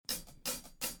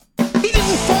He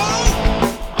didn't fall?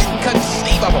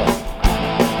 Inconceivable.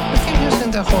 The thing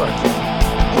isn't a horde.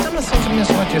 I don't think it is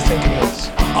what you think it is.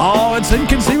 Oh, it's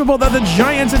inconceivable that the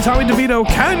Giants and Tommy DeVito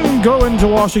can go into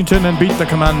Washington and beat the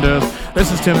Commanders.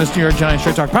 This is Tim, this New York Giants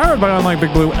Straight Talk, powered by Online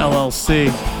Big Blue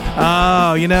LLC.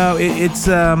 Oh, you know, it's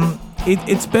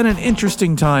been an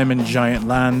interesting time in Giant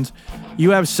land.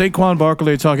 You have Saquon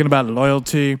Barkley talking about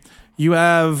loyalty. You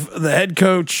have the head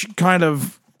coach kind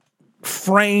of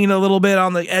fraying a little bit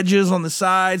on the edges, on the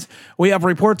sides. We have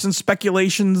reports and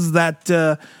speculations that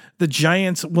the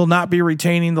Giants will not be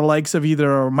retaining the likes of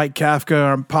either Mike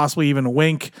Kafka or possibly even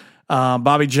Wink,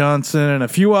 Bobby Johnson, and a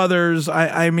few others.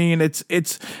 I mean, it's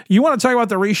you want to talk about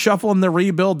the reshuffle and the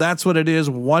rebuild. That's what it is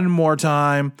one more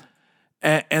time.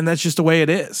 And that's just the way it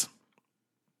is.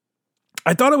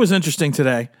 I thought it was interesting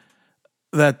today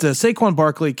that Saquon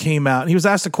Barkley came out and he was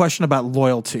asked a question about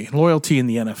loyalty in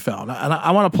the NFL. And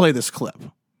I want to play this clip.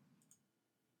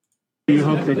 You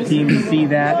hope that teams see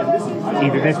that,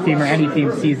 either this team or any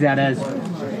team sees that as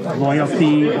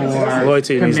loyalty or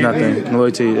loyalty means nothing.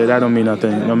 Loyalty, that don't mean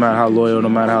nothing. No matter how loyal, no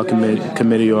matter how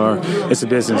committed you are, it's a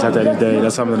business at the end of the day.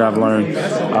 That's something that I've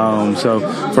learned. So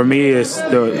for me, it's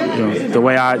the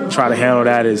way I try to handle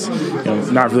that is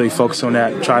not really focus on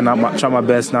that. Try my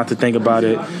best not to think about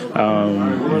it.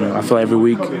 I feel like every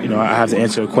week I have to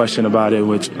answer a question about it,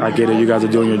 which I get it. You guys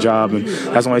are doing your job, and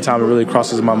that's the only time it really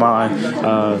crosses my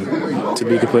mind. To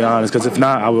be completely honest, because if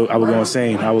not, I would go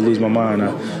insane. I would lose my mind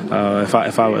if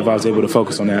I was able to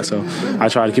focus on that. So I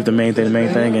try to keep the main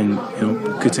thing, and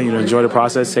continue to enjoy the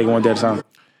process, take it one day at a time.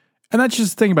 And that's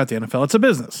just the thing about the NFL. It's a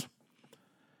business.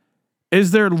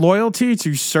 Is there loyalty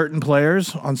to certain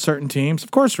players on certain teams?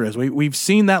 Of course there is. We've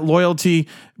seen that loyalty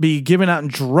be given out in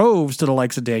droves to the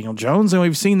likes of Daniel Jones, and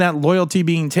we've seen that loyalty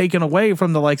being taken away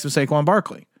from the likes of Saquon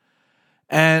Barkley.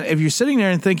 And if you're sitting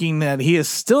there and thinking that he is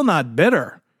still not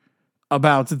bitter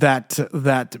about that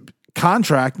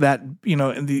contract, that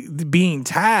the being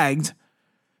tagged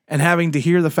and having to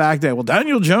hear the fact that, well,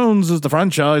 Daniel Jones is the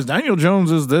franchise, Daniel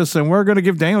Jones is this, and we're going to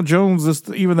give Daniel Jones this,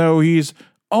 even though he's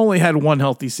only had one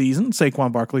healthy season.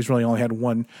 Saquon Barkley's really only had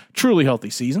one truly healthy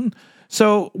season.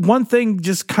 So one thing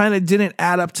just kind of didn't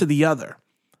add up to the other.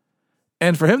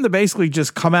 And for him to basically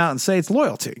just come out and say it's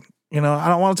loyalty, I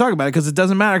don't want to talk about it because it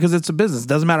doesn't matter, because it's a business. It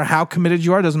doesn't matter how committed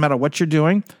you are. It doesn't matter what you're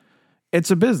doing.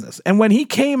 It's a business. And when he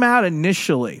came out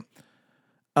initially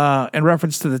in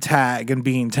reference to the tag and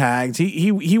being tagged,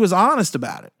 he was honest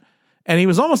about it. And he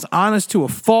was almost honest to a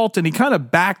fault, and he kind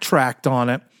of backtracked on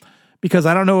it because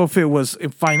I don't know if it was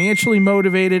financially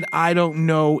motivated. I don't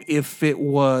know if it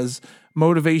was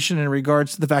motivation in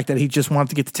regards to the fact that he just wanted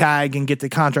to get the tag and get the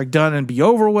contract done and be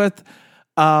over with.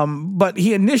 But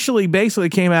he initially basically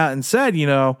came out and said,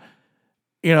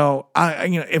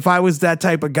 if I was that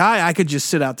type of guy, I could just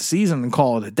sit out the season and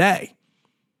call it a day.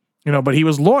 But he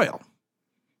was loyal.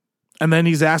 And then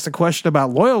he's asked a question about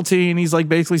loyalty, and he's like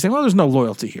basically saying, well, there's no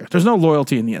loyalty here. There's no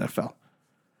loyalty in the NFL.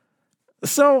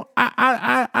 So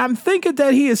I'm thinking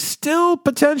that he is still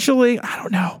potentially, I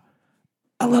don't know,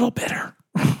 a little bitter.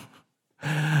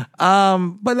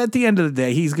 But at the end of the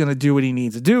day, he's going to do what he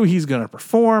needs to do. He's going to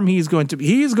perform. He's going to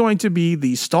be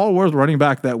the stalwart running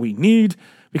back that we need,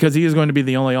 because he is going to be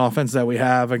the only offense that we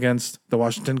have against the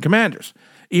Washington Commanders.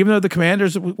 Even though the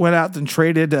Commanders went out and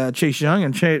traded Chase Young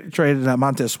and traded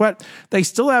Montez Sweat, they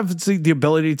still have the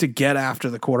ability to get after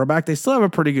the quarterback. They still have a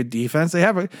pretty good defense.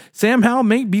 Sam Howell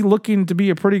may be looking to be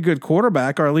a pretty good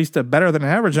quarterback, or at least a better than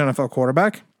average NFL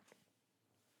quarterback.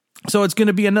 So it's going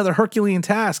to be another Herculean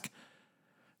task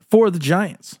for the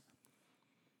Giants.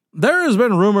 There has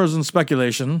been rumors and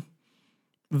speculation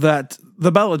that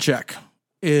the Belichick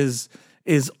is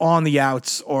on the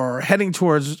outs, or heading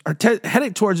towards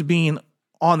being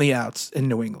on the outs in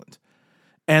New England.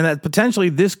 And that potentially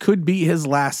this could be his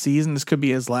last season. This could be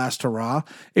his last hurrah.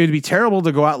 It would be terrible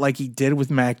to go out like he did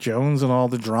with Mac Jones and all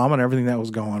the drama and everything that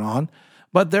was going on.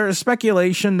 But there is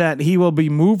speculation that he will be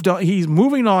moved on. He's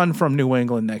moving on from New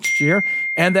England next year,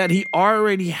 and that he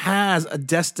already has a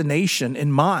destination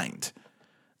in mind,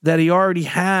 that he already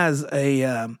has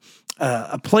a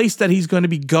place that he's going to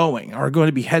be going or going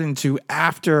to be heading to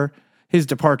after his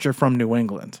departure from New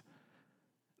England.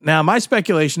 Now, my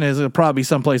speculation is it'll probably be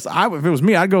someplace. If it was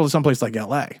me, I'd go to someplace like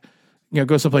LA.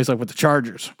 Go someplace like with the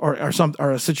Chargers or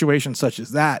a situation such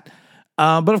as that.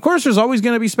 But of course, there's always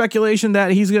going to be speculation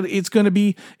that it's going to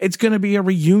be a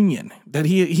reunion, that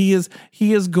he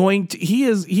is going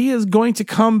to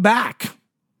come back,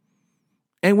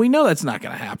 and we know that's not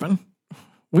going to happen.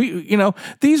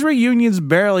 These reunions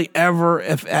barely ever,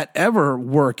 if at ever,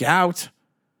 work out.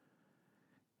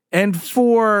 And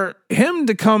for him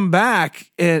to come back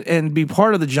and be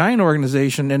part of the Giant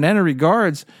organization in any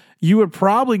regards, you were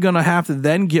probably going to have to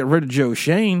then get rid of Joe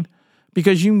Shane,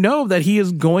 because you know that he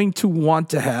is going to want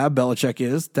to have, Belichick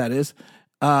is,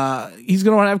 he's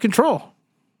going to want to have control.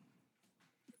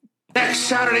 Next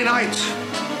Saturday night,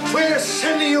 we're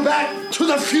sending you back to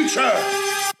the future.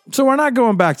 So we're not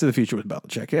going back to the future with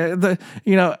Belichick.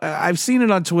 I've seen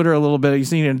it on Twitter a little bit. You've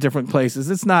seen it in different places.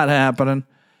 It's not happening.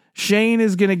 Shane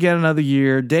is going to get another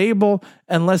year. Daboll,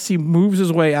 unless he moves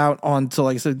his way out onto,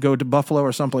 like I said, go to Buffalo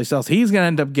or someplace else, he's going to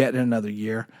end up getting another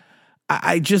year.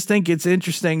 I just think it's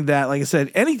interesting that, like I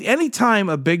said, any time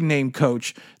a big name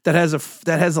coach that has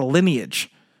a lineage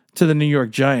to the New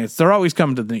York Giants, they're always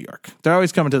coming to New York. They're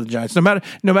always coming to the Giants.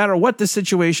 No matter what the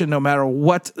situation, no matter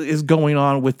what is going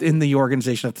on within the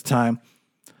organization at the time,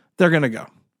 they're going to go.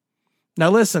 Now,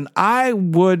 listen, I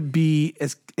would be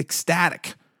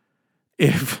ecstatic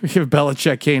if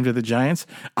Belichick came to the Giants.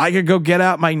 I could go get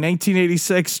out my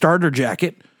 1986 starter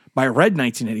jacket, my red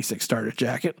 1986 starter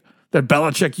jacket that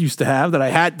Belichick used to have, that I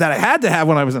had to have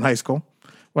when I was in high school,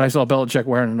 when I saw Belichick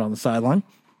wearing it on the sideline.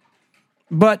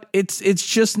 But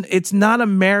it's not a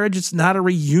marriage, it's not a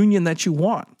reunion that you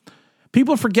want.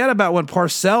 People forget about when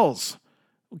Parcells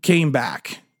came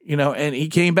back, and he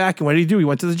came back, and what did he do? He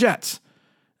went to the Jets.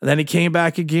 And then he came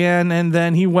back again, and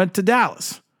then he went to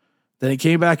Dallas. Then he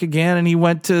came back again, and he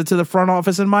went to the front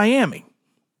office in Miami.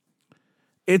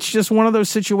 It's just one of those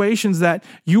situations that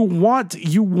you want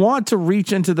to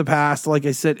reach into the past, like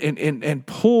I said, and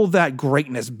pull that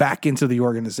greatness back into the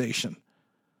organization.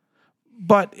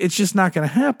 But it's just not going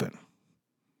to happen.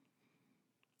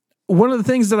 One of the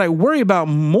things that I worry about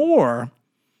more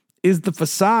is the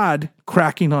facade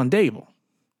cracking on Daboll.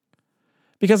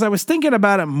 Because I was thinking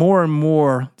about it more and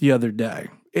more the other day.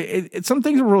 Some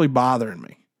things are really bothering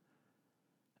me.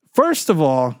 First of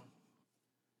all,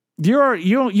 you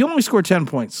only scored 10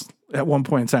 points at one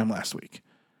point in time last week.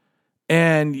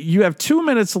 And you have 2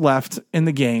 minutes left in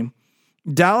the game.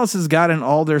 Dallas has gotten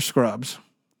all their scrubs.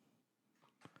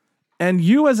 And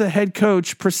you as a head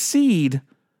coach proceed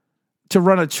to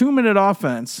run a 2-minute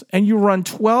offense, and you run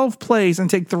 12 plays and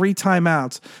take 3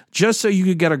 timeouts just so you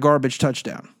could get a garbage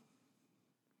touchdown.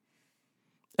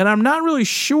 And I'm not really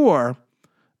sure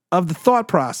of the thought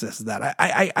process of that.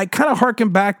 I kind of harken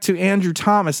back to Andrew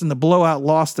Thomas in the blowout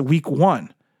loss to week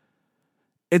 1.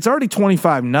 It's already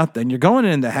 25-0. You're going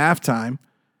into halftime.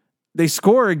 They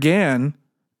score again,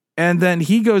 and then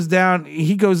he goes down.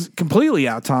 He goes completely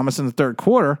out, Thomas, in the third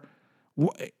quarter.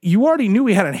 You already knew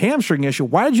he had a hamstring issue.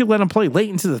 Why did you let him play late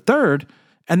into the third?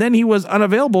 And then he was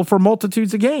unavailable for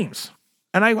multitudes of games.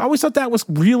 And I always thought that was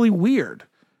really weird.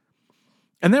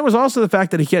 And there was also the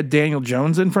fact that he had Daniel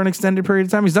Jones in for an extended period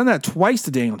of time. He's done that twice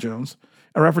to Daniel Jones,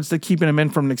 in reference to keeping him in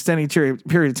from an extended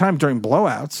period of time during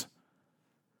blowouts.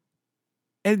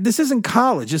 And this isn't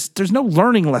college. There's no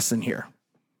learning lesson here.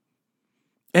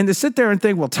 And to sit there and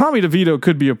think, well, Tommy DeVito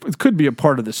could be a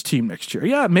part of this team next year.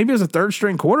 Yeah, maybe as a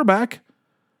third-string quarterback.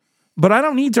 But I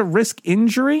don't need to risk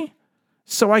injury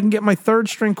so I can get my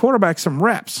third-string quarterback some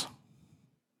reps.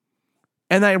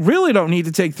 And I really don't need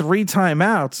to take 3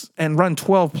 timeouts and run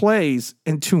 12 plays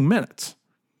in 2 minutes.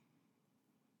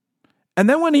 And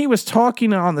then when he was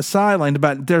talking on the sideline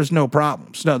about there's no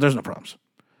problems. No, there's no problems.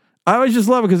 I always just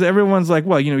love it because everyone's like,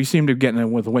 well, you seem to be getting it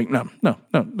with a wink. No, no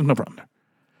problem there.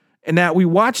 And now we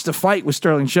watched the fight with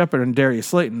Sterling Shepard and Darius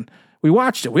Slayton. We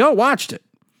watched it. We all watched it.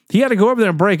 He had to go over there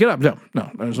and break it up. No,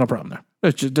 there's no problem there.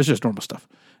 That's just normal stuff.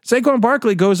 Saquon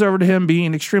Barkley goes over to him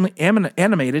being extremely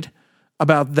animated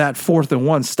about that 4th and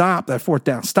 1 stop, that 4th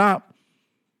down stop.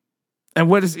 And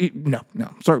what is he? No.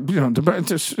 Sorry,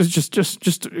 it's just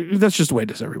that's just the way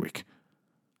it is every week.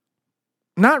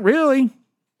 Not really.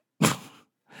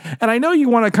 And I know you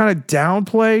want to kind of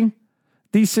downplay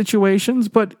these situations,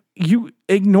 but you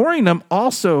ignoring them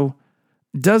also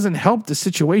doesn't help the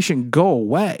situation go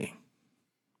away.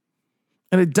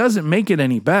 And it doesn't make it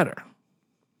any better.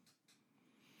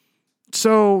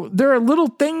 So there are little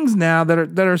things now that are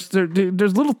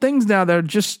there's little things now that are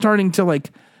just starting to like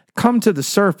come to the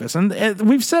surface. And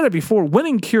we've said it before,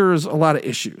 winning cures a lot of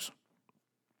issues.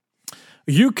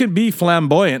 You can be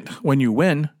flamboyant when you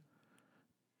win.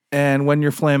 And when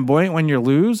you're flamboyant, when you're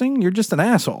losing, you're just an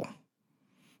asshole.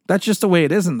 That's just the way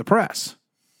it is in the press.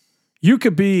 You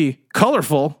could be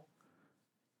colorful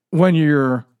when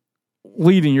you're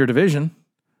leading your division,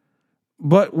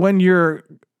 but when you're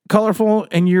colorful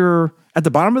and you're at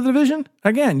the bottom of the division,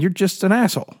 again, you're just an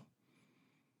asshole.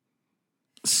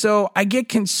 So I get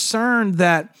concerned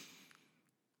that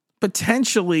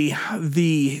potentially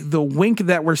the wink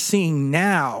that we're seeing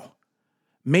now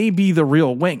may be the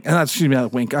real Wink. Excuse me,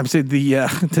 not Wink. I'm saying the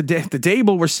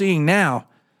Daboll we're seeing now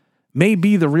may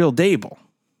be the real Daboll.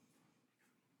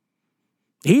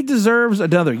 He deserves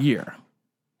another year,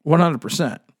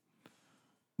 100%.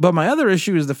 But my other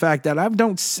issue is the fact that I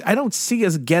don't see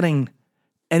us getting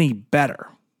any better.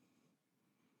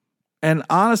 And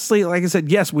honestly, like I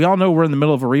said, yes, we all know we're in the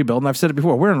middle of a rebuild, and I've said it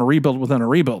before, we're in a rebuild within a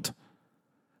rebuild.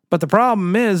 But the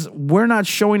problem is we're not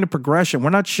showing the progression. We're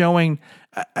not showing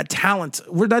a talent.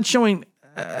 We're not showing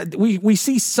we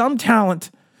see some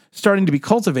talent starting to be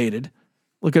cultivated.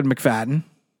 Look at McFadden.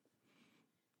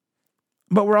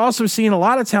 But we're also seeing a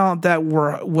lot of talent that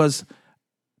was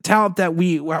talent that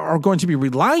we are going to be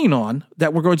relying on,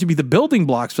 that we're going to be the building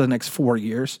blocks for the next 4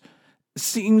 years,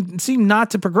 seem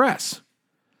not to progress.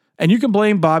 And you can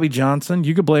blame Bobby Johnson,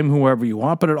 you can blame whoever you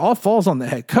want, but it all falls on the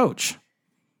head coach.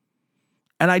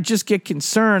 And I just get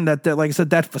concerned that like I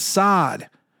said, that facade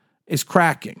is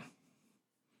cracking.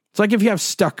 It's like if you have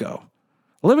stucco.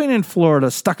 Living in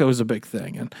Florida, stucco is a big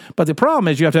thing. But the problem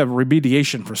is you have to have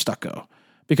remediation for stucco.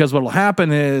 Because what will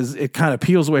happen is it kind of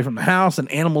peels away from the house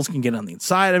and animals can get on the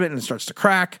inside of it and it starts to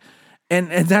crack. And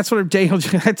that's what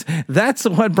that's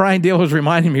what Brian Daboll was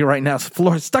reminding me right now.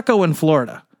 Stucco in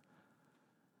Florida.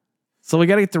 So we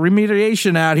got to get the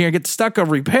remediation out here, get the stucco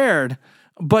repaired.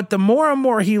 But the more and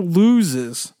more he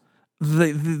loses,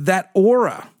 that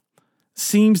aura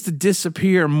seems to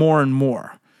disappear more and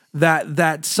more.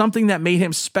 That something that made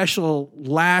him special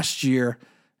last year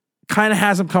kind of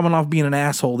has him coming off being an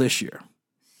asshole this year.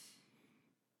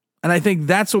 And I think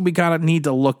that's what we kind of need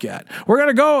to look at. We're going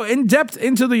to go in depth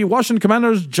into the Washington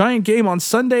Commanders Giant game on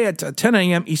Sunday at 10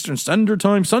 a.m. Eastern Standard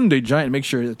Time. Sunday Giant. Make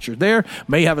sure that you're there.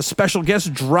 May have a special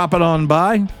guest. Drop it on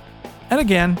by. And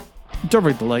again, don't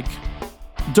forget to like.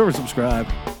 Don't forget to subscribe.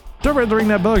 Don't forget to ring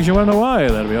that bell because you want to know why.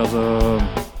 That'd be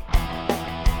awesome.